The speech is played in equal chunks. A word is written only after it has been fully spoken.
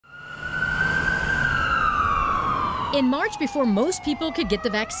In March, before most people could get the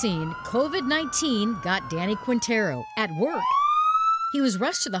vaccine, COVID-19 got Danny Quintero at work. He was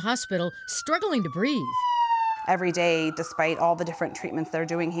rushed to the hospital, struggling to breathe. Every day, despite all the different treatments they're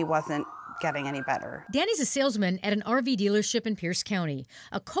doing, he wasn't getting any better. Danny's a salesman at an RV dealership in Pierce County.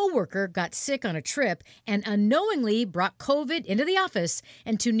 A coworker got sick on a trip and unknowingly brought COVID into the office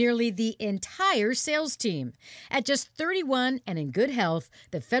and to nearly the entire sales team. At just 31 and in good health,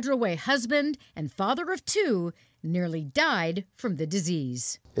 the Federal Way husband and father of two nearly died from the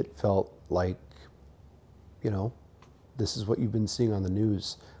disease. It felt like, this is what you've been seeing on the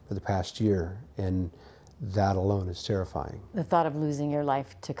news for the past year, and that alone is terrifying. The thought of losing your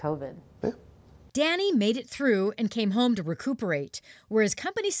life to COVID. Yeah. Danny made it through and came home to recuperate, where his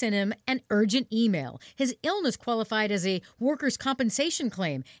company sent him an urgent email. His illness qualified as a workers' compensation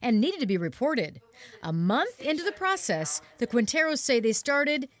claim and needed to be reported. A month into the process, the Quinteros say they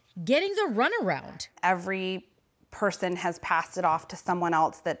started getting the runaround. Every person has passed it off to someone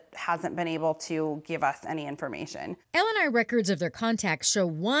else that hasn't been able to give us any information. L&I records of their contacts show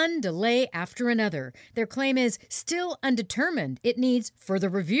one delay after another. Their claim is still undetermined. It needs further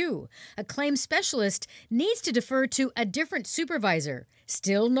review. A claim specialist needs to defer to a different supervisor.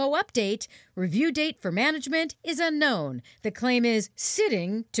 Still no update. Review date for management is unknown. The claim is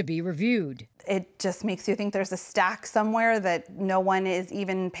sitting to be reviewed. It just makes you think there's a stack somewhere that no one is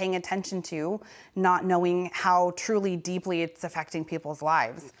even paying attention to, not knowing how truly deeply it's affecting people's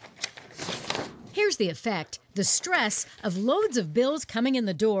lives. Here's the effect: the stress of loads of bills coming in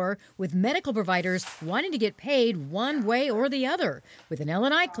the door, with medical providers wanting to get paid one way or the other. With an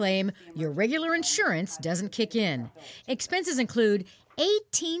L&I claim, your regular insurance doesn't kick in. Expenses include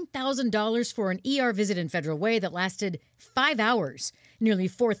 $18,000 for an ER visit in Federal Way that lasted 5 hours, nearly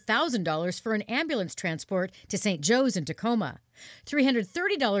 $4,000 for an ambulance transport to St. Joe's in Tacoma,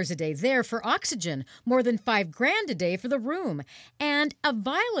 $330 a day there for oxygen, more than $5,000 a day for the room, and a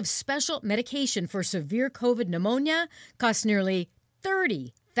vial of special medication for severe COVID pneumonia costs nearly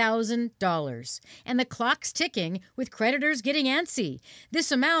 $30,000. And the clock's ticking, with creditors getting antsy.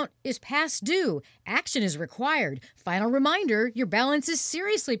 This amount is past due. Action is required. Final reminder, your balance is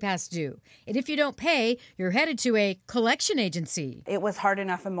seriously past due. And if you don't pay, you're headed to a collection agency. It was hard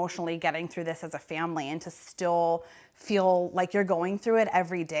enough emotionally getting through this as a family, and to still feel like you're going through it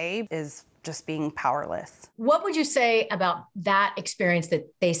every day is just being powerless. What would you say about that experience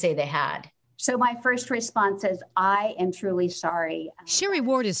that they say they had? So my first response is, I am truly sorry. Sherry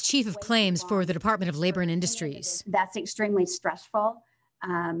Ward is Chief of Claims for the Department of Labor and Industries. That's extremely stressful,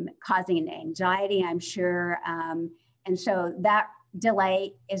 causing anxiety, I'm sure. And so that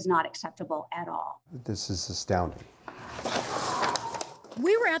delay is not acceptable at all. This is astounding.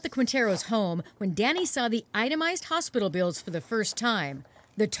 We were at the Quinteros' home when Danny saw the itemized hospital bills for the first time.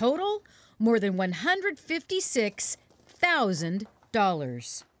 The total? More than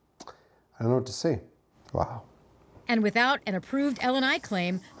 $156,000. I don't know what to say. Wow. And without an approved L&I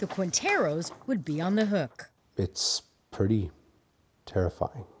claim, the Quinteros would be on the hook. It's pretty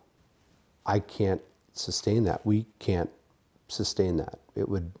terrifying. I can't sustain that. We can't sustain that. It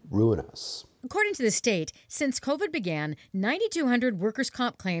would ruin us. According to the state, since COVID began, 9,200 workers'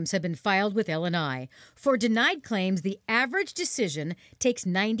 comp claims have been filed with L&I. For denied claims, the average decision takes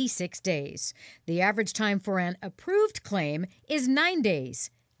 96 days. The average time for an approved claim is 9 days.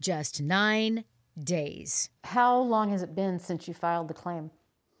 Just 9 days. How long has it been since you filed the claim?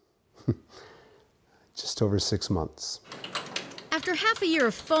 Just over 6 months. After half a year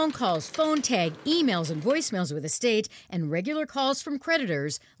of phone calls, phone tag, emails, and voicemails with the state, and regular calls from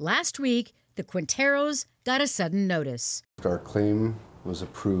creditors, last week, the Quinteros got a sudden notice. Our claim was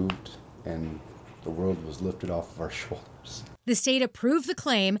approved and the world was lifted off of our shoulders. The state approved the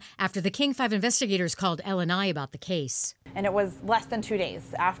claim after the King 5 investigators called L&I about the case. And it was less than 2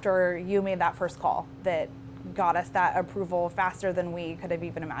 days after you made that first call that got us that approval faster than we could have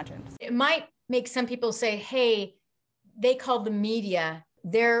even imagined. It might make some people say, hey, they called the media,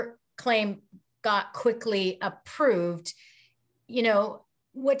 their claim got quickly approved.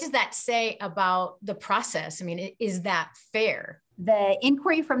 What does that say about the process? I mean, is that fair? The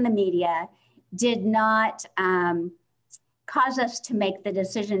inquiry from the media did not cause us to make the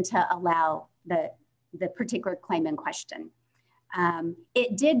decision to allow the particular claim in question.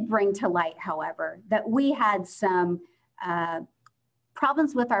 It did bring to light, however, that we had some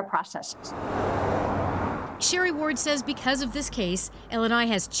problems with our processes. Sherry Ward says because of this case, L&I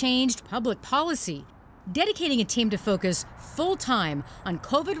has changed public policy, dedicating a team to focus full-time on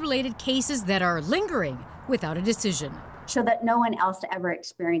COVID-related cases that are lingering without a decision. So that no one else ever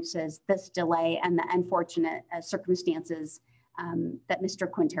experiences this delay and the unfortunate circumstances that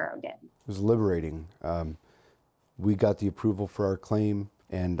Mr. Quintero did. It was liberating. we got the approval for our claim,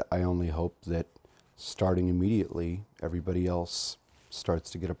 and I only hope that starting immediately, everybody else starts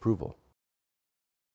to get approval.